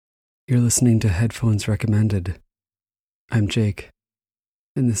You're listening to Headphones Recommended. I'm Jake,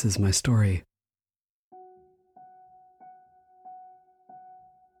 and this is my story.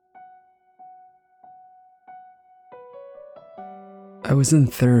 I was in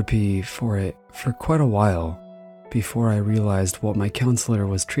therapy for it for quite a while before I realized what my counselor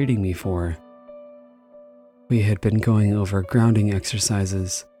was treating me for. We had been going over grounding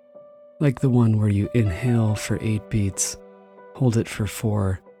exercises, like the one where you inhale for 8 beats, hold it for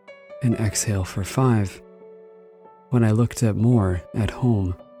 4, and exhale for 5, when I looked at more at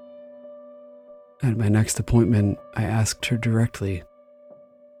home. At my next appointment, I asked her directly,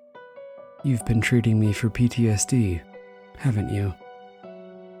 "You've been treating me for PTSD, haven't you?"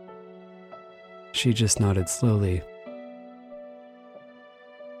 She just nodded slowly.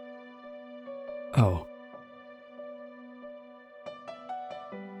 Oh.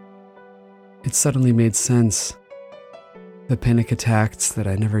 It suddenly made sense. The panic attacks that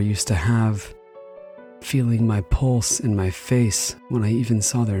I never used to have, feeling my pulse in my face when I even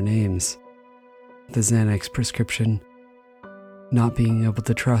saw their names, the Xanax prescription, not being able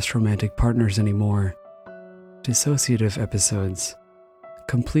to trust romantic partners anymore, dissociative episodes,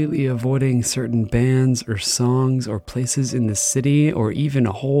 completely avoiding certain bands or songs or places in the city or even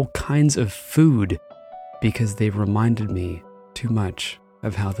whole kinds of food because they reminded me too much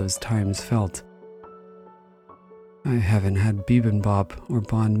of how those times felt. I haven't had bibimbap or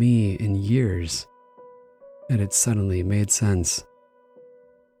banh mi in years, and it suddenly made sense.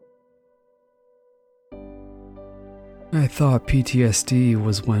 I thought PTSD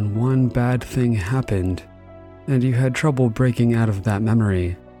was when one bad thing happened and you had trouble breaking out of that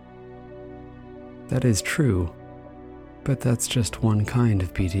memory. That is true, but that's just one kind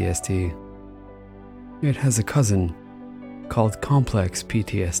of PTSD. It has a cousin called complex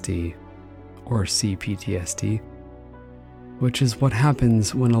PTSD, or CPTSD, which is what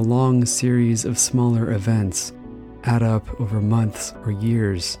happens when a long series of smaller events add up over months or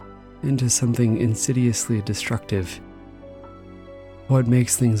years into something insidiously destructive. What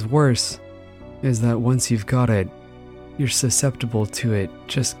makes things worse is that once you've got it, you're susceptible to it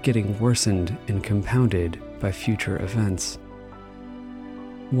just getting worsened and compounded by future events.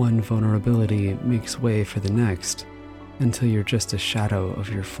 One vulnerability makes way for the next until you're just a shadow of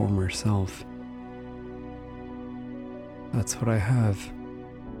your former self. That's what I have.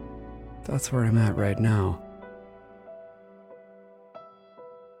 That's where I'm at right now.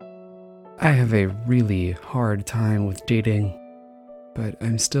 I have a really hard time with dating, but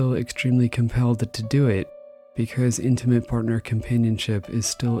I'm still extremely compelled to do it because intimate partner companionship is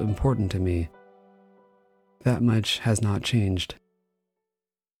still important to me. That much has not changed.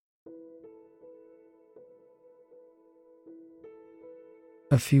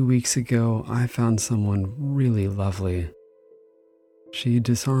 A few weeks ago, I found someone really lovely. She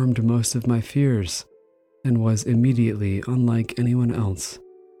disarmed most of my fears and was immediately unlike anyone else.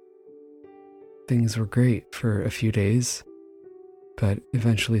 Things were great for a few days, but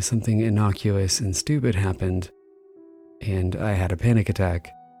eventually something innocuous and stupid happened, and I had a panic attack.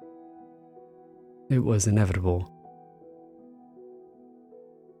 It was inevitable.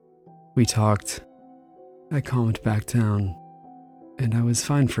 We talked, I calmed back down, and I was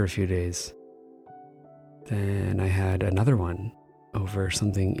fine for a few days. Then I had another one over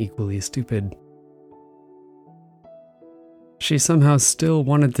something equally stupid. She somehow still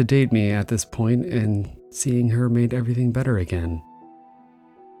wanted to date me at this point, and seeing her made everything better again.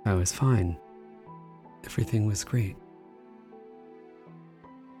 I was fine. Everything was great.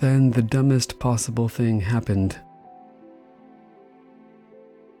 Then the dumbest possible thing happened.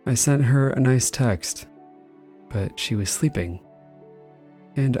 I sent her a nice text, but she was sleeping.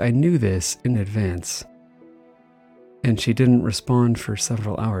 And I knew this in advance. And she didn't respond for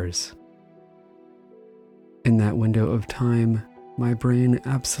several hours. In that window of time, my brain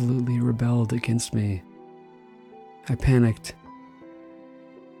absolutely rebelled against me. I panicked.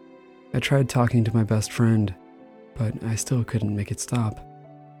 I tried talking to my best friend, but I still couldn't make it stop.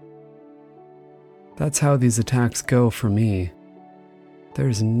 That's how these attacks go for me.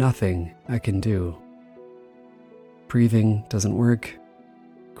 There's nothing I can do. Breathing doesn't work.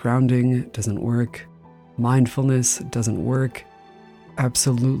 Grounding doesn't work. Mindfulness doesn't work.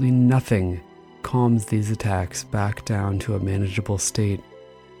 Absolutely nothing calms these attacks back down to a manageable state.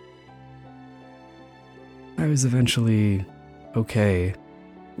 I was eventually okay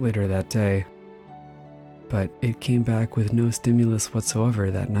later that day, but it came back with no stimulus whatsoever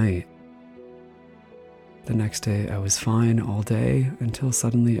that night. The next day I was fine all day until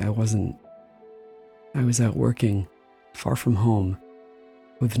suddenly I wasn't. I was out working, far from home,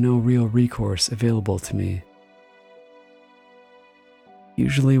 with no real recourse available to me.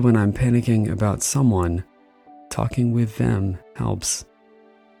 Usually when I'm panicking about someone, talking with them helps.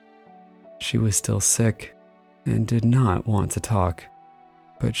 She was still sick and did not want to talk,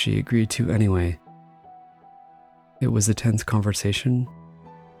 but she agreed to anyway. It was a tense conversation,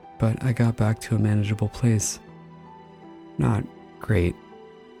 but I got back to a manageable place. Not great,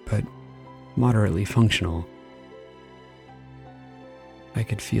 but moderately functional. I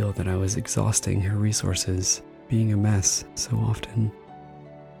could feel that I was exhausting her resources, being a mess so often.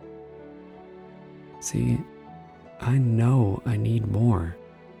 See, I know I need more.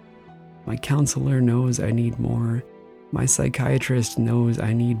 My counselor knows I need more. My psychiatrist knows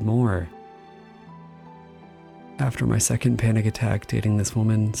I need more. After my second panic attack dating this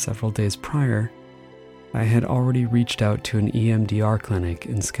woman several days prior, I had already reached out to an EMDR clinic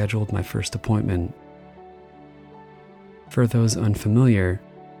and scheduled my first appointment. For those unfamiliar,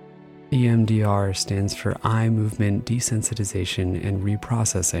 EMDR stands for Eye Movement Desensitization and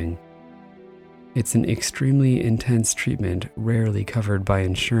Reprocessing. It's an extremely intense treatment rarely covered by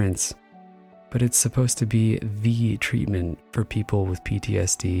insurance, but it's supposed to be the treatment for people with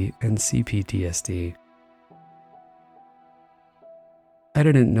PTSD and CPTSD. I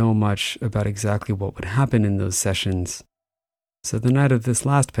didn't know much about exactly what would happen in those sessions, so the night of this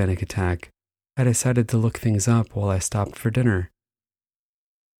last panic attack, I decided to look things up while I stopped for dinner.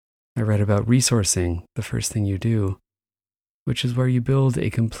 I read about resourcing, the first thing you do, which is where you build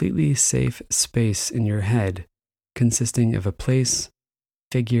a completely safe space in your head consisting of a place,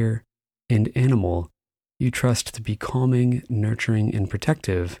 figure, and animal you trust to be calming, nurturing, and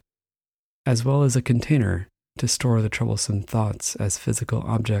protective, as well as a container to store the troublesome thoughts as physical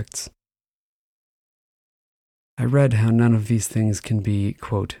objects. I read how none of these things can be,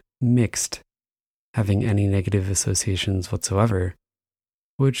 quote, mixed, having any negative associations whatsoever,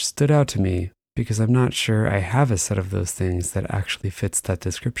 which stood out to me because I'm not sure I have a set of those things that actually fits that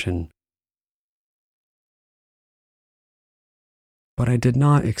description. What I did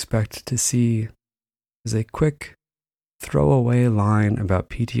not expect to see was a quick, throwaway line about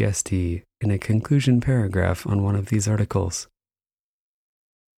PTSD in a conclusion paragraph on one of these articles.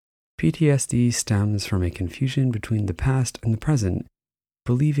 PTSD stems from a confusion between the past and the present,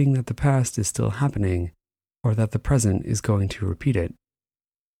 believing that the past is still happening or that the present is going to repeat it.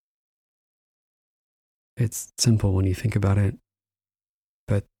 It's simple when you think about it,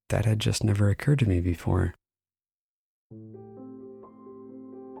 but that had just never occurred to me before.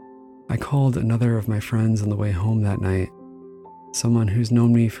 I called another of my friends on the way home that night, someone who's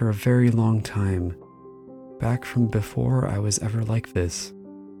known me for a very long time, back from before I was ever like this.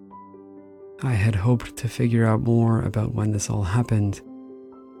 I had hoped to figure out more about when this all happened,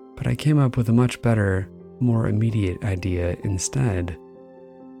 but I came up with a much better, more immediate idea instead.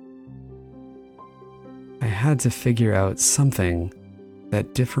 I had to figure out something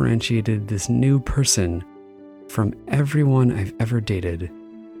that differentiated this new person from everyone I've ever dated.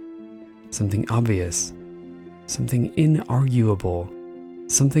 Something obvious, something inarguable,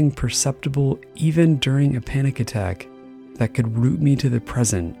 something perceptible even during a panic attack that could root me to the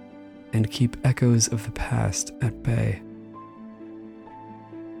present and keep echoes of the past at bay.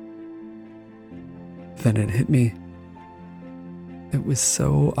 Then it hit me. It was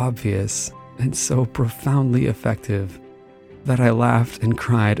so obvious and so profoundly effective that I laughed and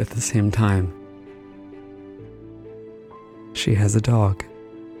cried at the same time. She has a dog.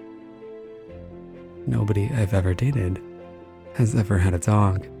 Nobody I've ever dated has ever had a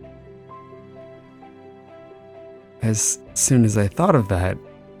dog. As soon as I thought of that,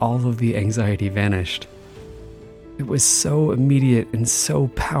 all of the anxiety vanished. It was so immediate and so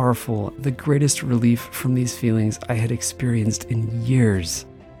powerful, the greatest relief from these feelings I had experienced in years.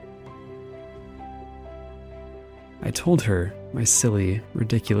 I told her my silly,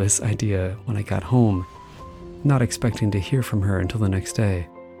 ridiculous idea when I got home, not expecting to hear from her until the next day.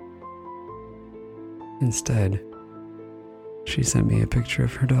 Instead, she sent me a picture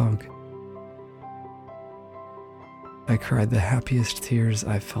of her dog. I cried the happiest tears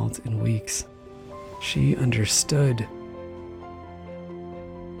I've felt in weeks. She understood.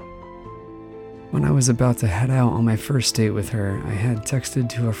 When I was about to head out on my first date with her, I had texted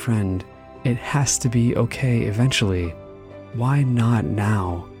to a friend, "It has to be okay eventually. Why not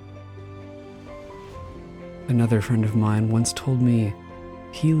now?" Another friend of mine once told me,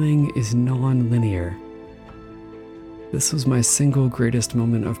 "Healing is non-linear." This was my single greatest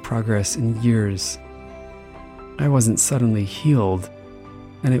moment of progress in years. I wasn't suddenly healed,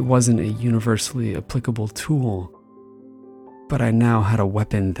 and it wasn't a universally applicable tool, but I now had a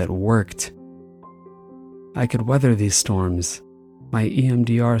weapon that worked. I could weather these storms. My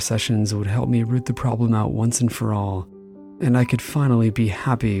EMDR sessions would help me root the problem out once and for all, and I could finally be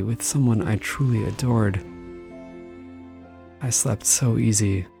happy with someone I truly adored. I slept so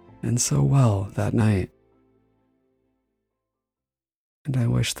easy and so well that night. And I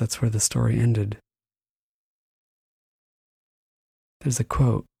wish that's where the story ended. There's a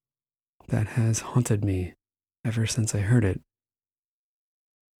quote that has haunted me ever since I heard it.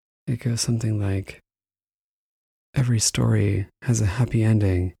 It goes something like, "Every story has a happy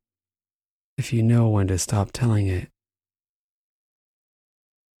ending if you know when to stop telling it."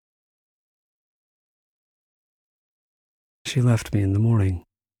 She left me in the morning.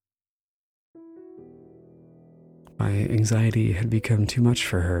 My anxiety had become too much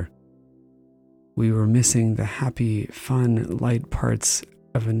for her. We were missing the happy, fun, light parts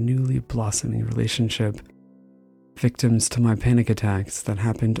of a newly blossoming relationship, victims to my panic attacks that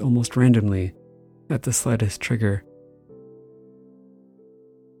happened almost randomly at the slightest trigger.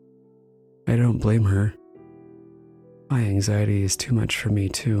 I don't blame her. My anxiety is too much for me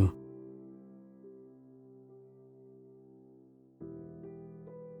too.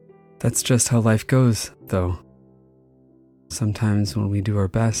 That's just how life goes, though. Sometimes when we do our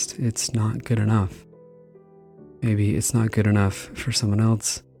best, it's not good enough. Maybe it's not good enough for someone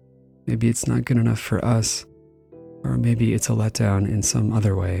else. Maybe it's not good enough for us. Or maybe it's a letdown in some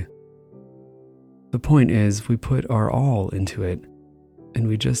other way. The point is, we put our all into it, and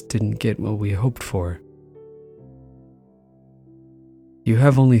we just didn't get what we hoped for. You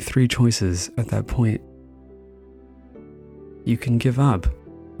have only 3 choices at that point. You can give up,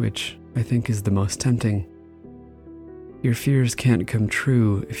 which I think is the most tempting. Your fears can't come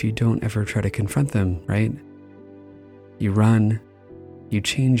true if you don't ever try to confront them, right? You run, you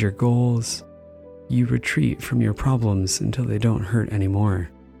change your goals, you retreat from your problems until they don't hurt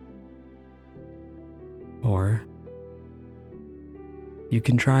anymore. Or you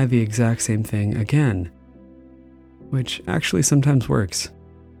can try the exact same thing again, which actually sometimes works.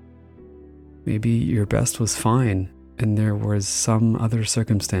 Maybe your best was fine and there was some other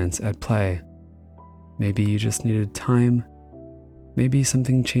circumstance at play. Maybe you just needed time. Maybe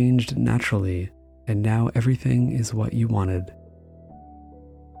something changed naturally, and now everything is what you wanted.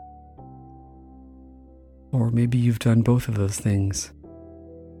 Or maybe you've done both of those things.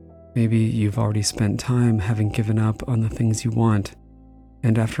 Maybe you've already spent time having given up on the things you want,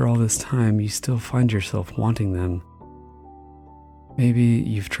 and after all this time, you still find yourself wanting them. Maybe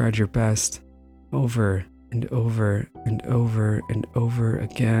you've tried your best over and over and over and over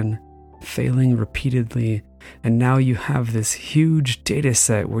again, failing repeatedly, and now you have this huge data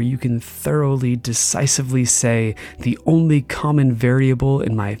set where you can thoroughly, decisively say, the only common variable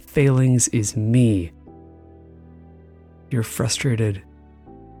in my failings is me. You're frustrated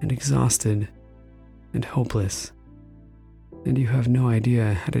and exhausted and hopeless, and you have no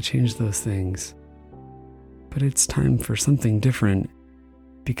idea how to change those things. But it's time for something different,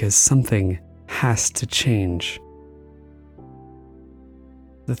 because something has to change.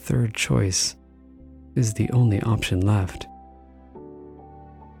 The third choice is the only option left.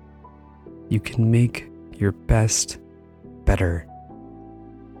 You can make your best better.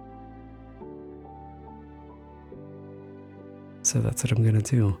 So that's what I'm gonna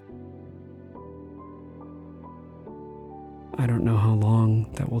do. I don't know how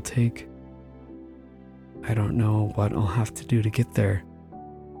long that will take. I don't know what I'll have to do to get there.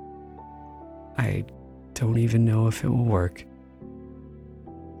 I don't even know if it will work.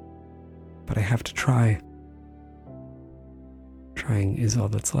 But I have to try. Trying is all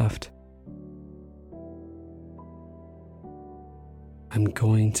that's left. I'm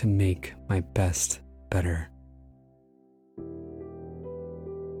going to make my best better.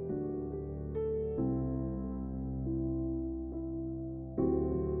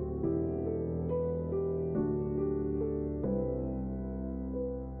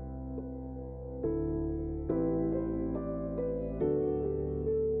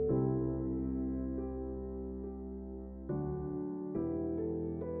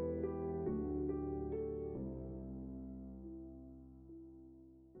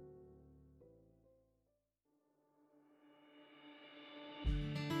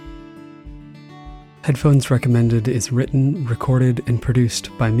 Headphones Recommended is written, recorded, and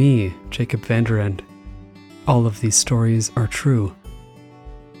produced by me, Jacob Vanderend. All of these stories are true.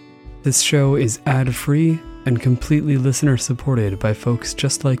 This show is ad-free and completely listener-supported by folks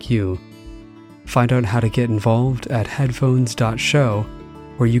just like you. Find out how to get involved at headphones.show,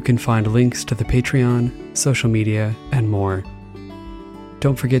 where you can find links to the Patreon, social media, and more.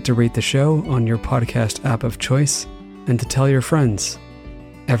 Don't forget to rate the show on your podcast app of choice and to tell your friends.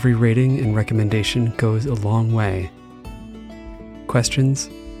 Every rating and recommendation goes a long way. Questions?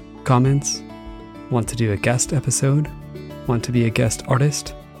 Comments? Want to do a guest episode? Want to be a guest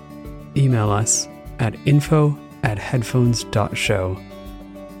artist? Email us at info@headphones.show.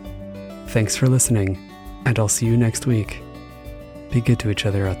 Thanks for listening, and I'll see you next week. Be good to each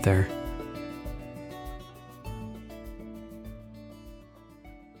other out there.